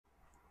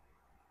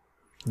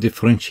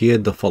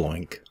Differentiate the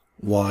following.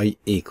 Y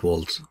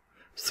equals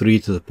 3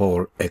 to the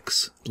power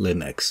x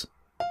ln x.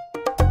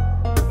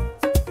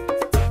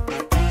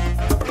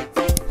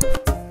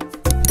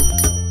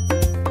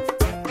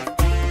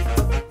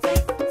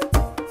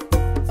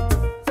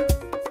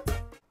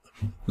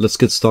 Let's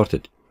get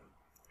started.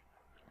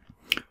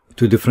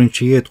 To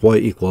differentiate y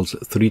equals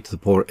 3 to the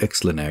power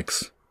x ln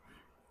x,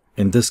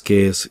 in this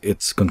case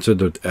it's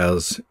considered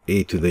as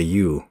a to the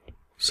u,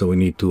 so we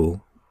need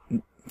to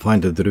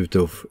find the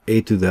derivative of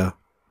a to the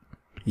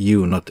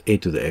u, not a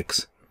to the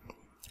x,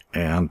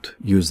 and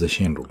use the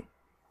chain rule.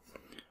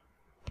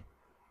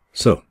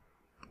 So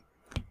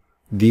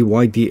dy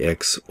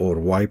dx, or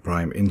y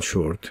prime in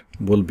short,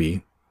 will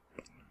be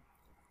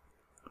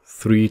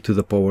 3 to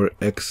the power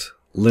x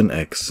ln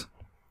x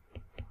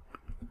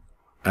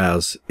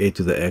as a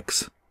to the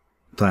x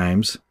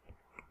times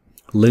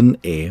ln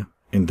a.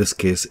 In this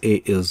case a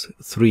is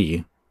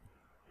 3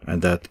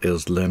 and that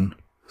is ln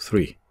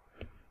 3.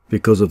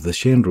 Because of the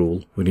chain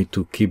rule, we need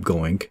to keep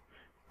going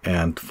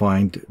and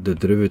find the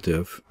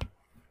derivative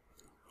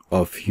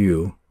of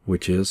u,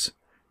 which is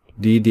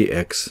d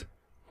dx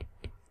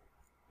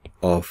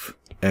of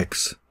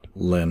x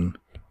ln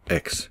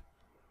x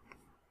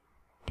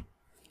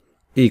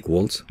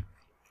equals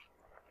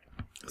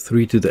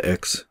 3 to the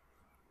x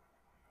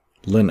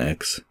ln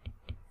x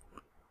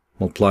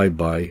multiplied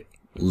by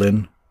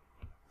ln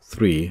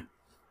 3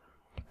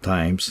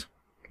 times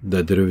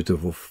the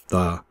derivative of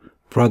the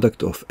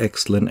product of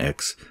x ln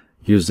x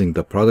using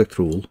the product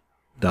rule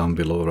down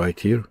below right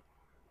here.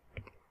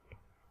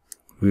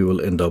 We will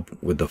end up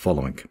with the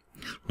following.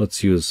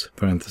 Let's use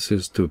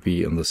parentheses to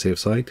be on the safe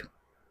side.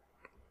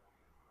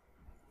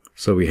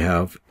 So we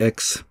have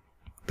x,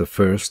 the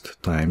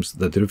first, times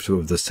the derivative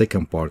of the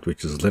second part,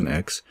 which is ln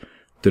x.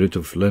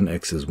 Derivative of ln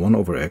x is 1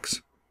 over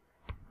x,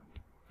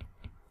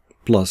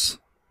 plus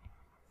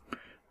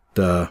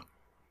the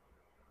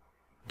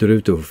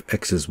derivative of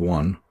x is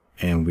 1,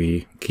 and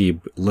we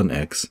keep ln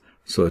x,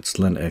 so it's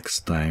ln x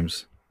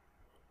times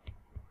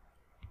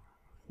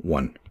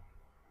 1.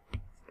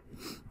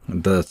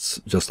 And that's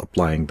just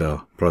applying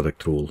the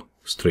product rule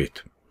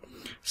straight.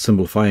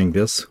 Simplifying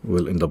this,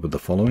 we'll end up with the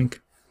following.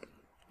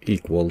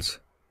 Equals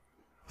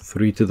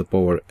 3 to the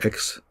power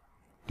x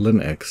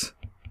ln x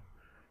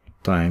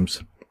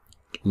times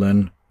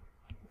ln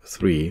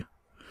 3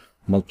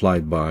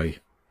 multiplied by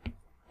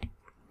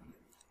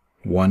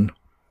 1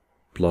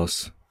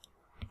 plus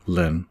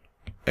ln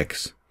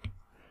x,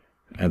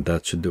 and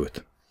that should do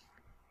it.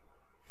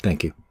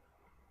 Thank you.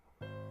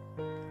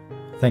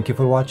 Thank you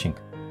for watching.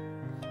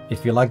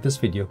 If you like this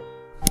video,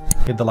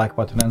 hit the like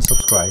button and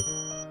subscribe,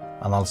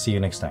 and I'll see you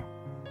next time.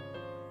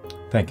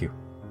 Thank you.